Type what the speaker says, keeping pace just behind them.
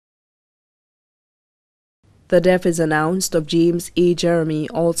The death is announced of James A. Jeremie,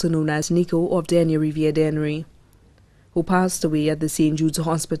 also known as Nico of Daniel Riviere Dennery, who passed away at the St. Jude's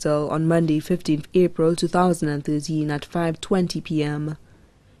Hospital on Monday, 15th April 2013 at 5:20 p.m.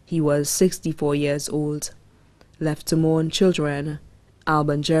 He was 64 years old. Left to mourn children: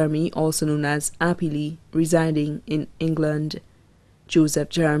 Alban Jeremie, also known as Apili, residing in England; Joseph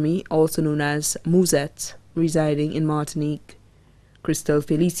Jeremie, also known as Mouzet, residing in Martinique; Crystal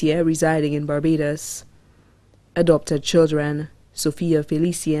Felicia, residing in Barbados. Adopted children: Sophia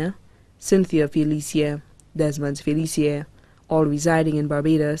Felicia, Cynthia Felicia, Desmond Felicia, all residing in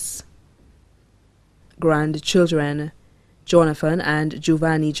Barbados. Grandchildren: Jonathan and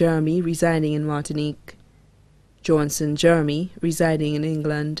Giovanni Jeremie, residing in Martinique; Johnson Jeremie, residing in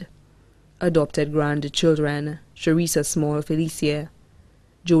England. Adopted grandchildren: Teresa Small Felicia,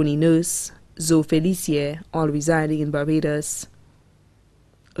 Joni Nurse, Zoe Felicia, all residing in Barbados.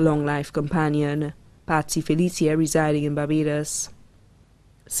 Long life companion: Patsy Felicia, residing in Barbados.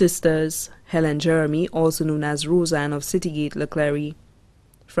 Sisters: Helen Jeremie, also known as Roseanne of Citygate, Leclerc;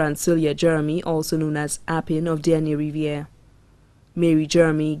 Francilia Jeremie, also known as Appin of Daniel Riviere; Mary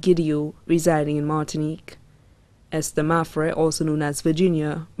Jeremie Gideon, residing in Martinique; Esther Maffre, also known as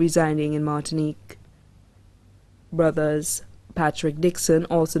Virginia, residing in Martinique. Brothers: Patrick Dixon,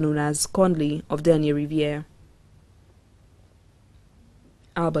 also known as Conley of Daniel Riviere;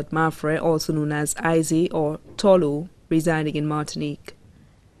 Albert Maffre, also known as Isaac or Tolo, residing in Martinique;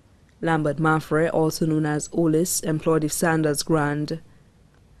 Lambert Maffre, also known as Olis, employed with Sanders Grand;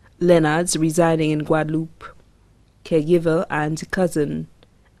 Leonards, residing in Guadeloupe; caregiver and cousin: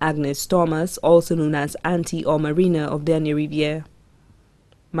 Agnes Thomas, also known as Auntie or Marina of Daniel Riviere;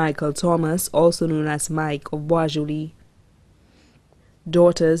 Michael Thomas, also known as Mike of Bois-Joli.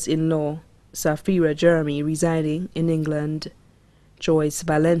 Daughters-in-law: Safira Jeremie, residing in England; Joyce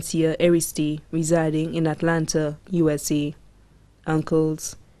Valencia Aristi, residing in Atlanta, USA.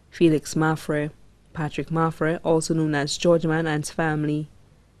 Uncles: Felix Maffre, Patrick Maffre, also known as Georgeman and family;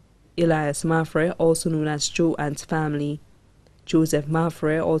 Elias Maffre, also known as Joe and family; Joseph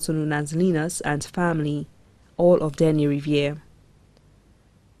Maffre, also known as Linus and family, all of Daniel Riviere;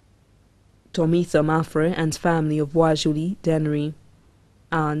 Tomitha Maffre and family of Bois-Joli, Dennery.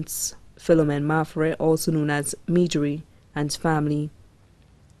 Aunts: Philomen Maffre, also known as Majorie and family;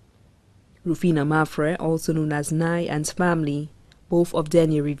 Rufina Maffre, also known as Nye and family, both of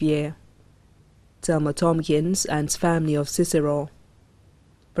Daniel Riviere; Thelma Tompkins and family of Cicero;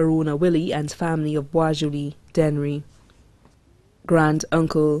 Verona Willie and family of Bois-Joli, Dennery. Grand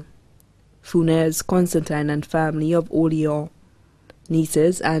uncle: Funès Constantine and family of Orléans.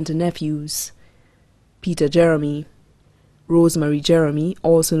 Nieces and nephews: Peter Jeremie; Rosemary Jeremie,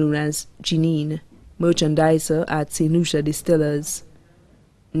 also known as Jeanine, merchandiser at St. Lucia Distillers;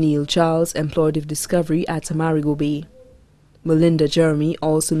 Neil Charles, employed with Discovery at Marigot Bay; Melinda Jeremie,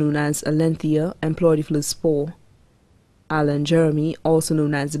 also known as Alenthea, employed with Le Sport; Alan Jeremie, also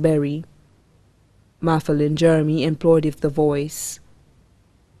known as Berry; Mathelin Jeremie, employed with The Voice;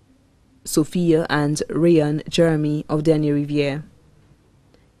 Sophia and Rayan Jeremie of Daniel Riviere;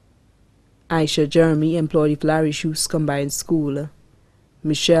 Aisha Jeremie, employed with Larry Shoes Combined School;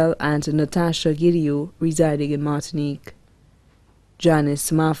 Michelle and Natasha Gideon, residing in Martinique;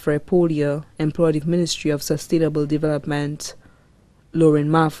 Janice Maffre Polier, employed with Ministry of Sustainable Development; Lauren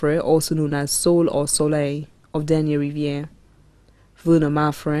Maffre, also known as Sol or Soleil, of Daniel Riviere; Verna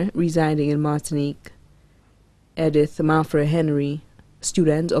Maffre, residing in Martinique; Edith Maffre Henry,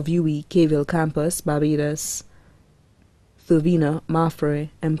 student of UE Caville Campus, Barbados; Thelvina Maffre,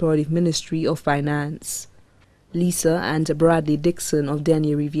 employed with Ministry of Finance; Lisa and Bradley Dixon of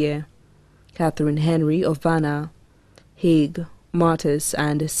Daniel Riviere; Catherine Henry of Vanna; Haig, Martis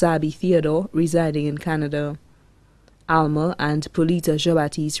and Sabi Theodore, residing in Canada; Alma and Polita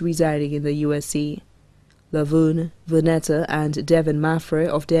Jean-Baptiste, residing in the USA; Laverne, Vernetta and Devin Maffre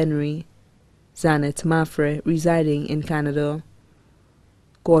of Dennery; Zanet Maffre, residing in Canada;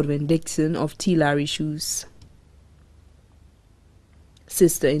 Godwin Dixon of T. Larry Shoes.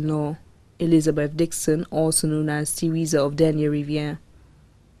 Sister-in-law: Elizabeth Dixon, also known as Teresa of Daniel Riviere.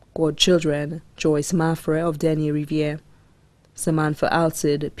 Godchildren: Joyce Maffre of Daniel Riviere; Samantha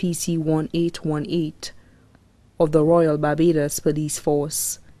Alcid, PC 1818, of the Royal Barbados Police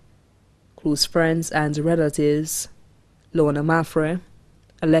Force. Close friends and relatives: Lorna Maffre,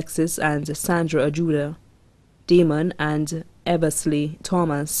 Alexis and Sandra Ajuda, Damon and Eversley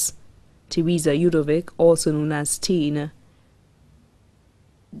Thomas, Teresa Udovic, also known as Teen,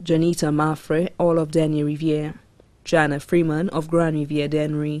 Janita Maffre, all of Daniel Riviere; Jana Freeman of Grand Riviere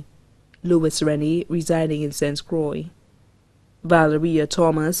Dennery; Louis Rennie, residing in St. Croix; Valeria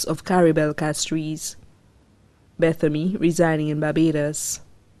Thomas of Caribel Castries; Bethany, residing in Barbados.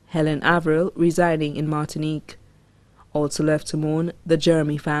 Helen Averill, residing in Martinique. Also left to mourn the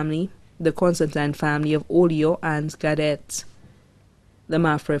Jeremie family, the Constantine family of Olio and Gadet, the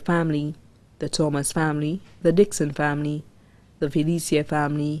Maffrey family, the Thomas family, the Dixon family, the Felicia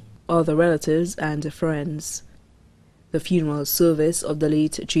family, other relatives and friends. The funeral service of the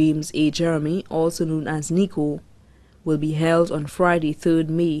late James A. Jeremie, also known as Nico, will be held on Friday, 3rd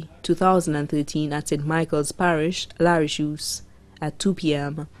May 2013 at St. Michael's Parish, Larishoes, at 2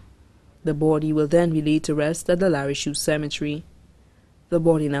 p.m. The body will then be laid to rest at the Larishoes Cemetery. The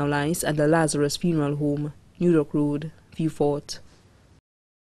body now lies at the Lazarus Funeral Home, New York Road, Vieux Fort.